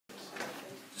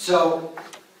So,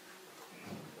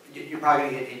 you're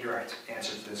probably going to get indirect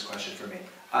answers to this question from me.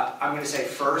 I'm going to say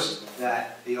first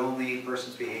that the only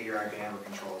person's behavior I can ever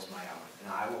control is my own.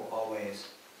 And I will always,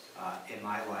 in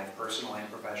my life, personal and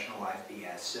professional life, be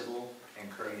as civil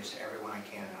and courteous to everyone I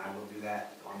can. And I will do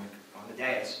that on the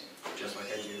dais, just like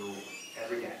I do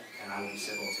every day. And I will be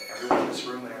civil to everyone in this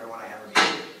room and everyone I ever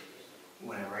meet,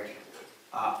 whenever I can.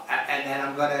 And then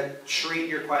I'm going to treat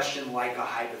your question like a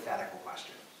hypothetical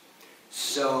question.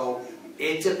 So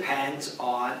it depends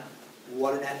on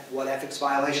what ethics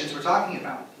violations we're talking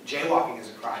about. Jaywalking is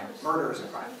a crime. Murder is a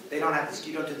crime. They don't have to,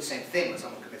 you don't do the same thing when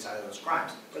someone commits either of those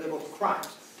crimes, but they're both crimes.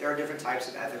 There are different types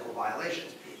of ethical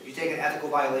violations. If you take an ethical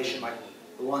violation like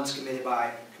the ones committed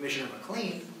by Commissioner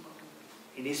McLean,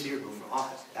 he needs to be removed from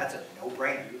office. That's a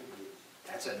no-brainer.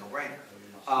 That's a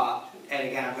no-brainer. And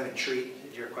again, I'm going to treat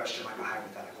your question like a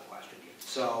hypothetical question.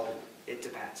 So it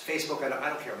depends. Facebook, I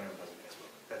don't care what anyone does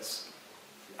on Facebook.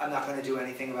 I'm not going to do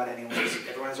anything about anyone.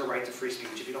 Everyone has a right to free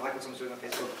speech. If you don't like what someone's doing on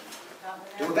Facebook,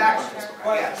 do it back on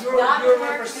Facebook. Yes. You're a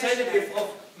representative of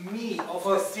me, of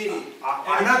a city.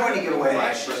 I'm not going to give away my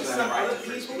personal some other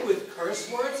people with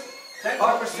curse words. That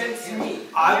represents me.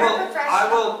 I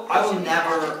will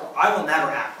never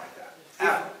act like that.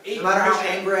 Ever. No matter how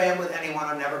angry I am with anyone,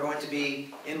 I'm never going to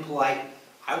be impolite.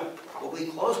 I would probably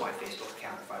close my Facebook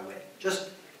account if I win.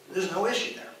 There's no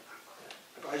issue there.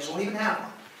 I just won't even have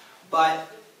one. But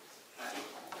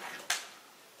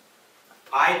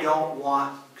I don't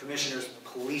want commissioners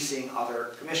policing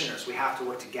other commissioners. We have to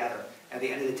work together. At the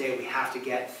end of the day, we have to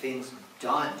get things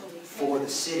done for the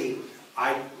city.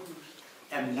 I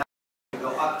am not going to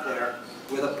go up there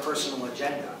with a personal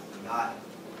agenda.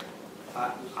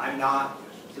 I'm not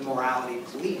the morality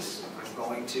police. I'm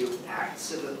going to act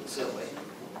civilly,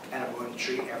 and I'm going to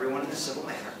treat everyone in a civil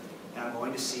manner, and I'm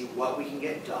going to see what we can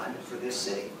get done for this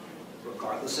city,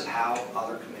 regardless of how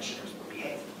other commissioners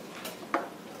behave.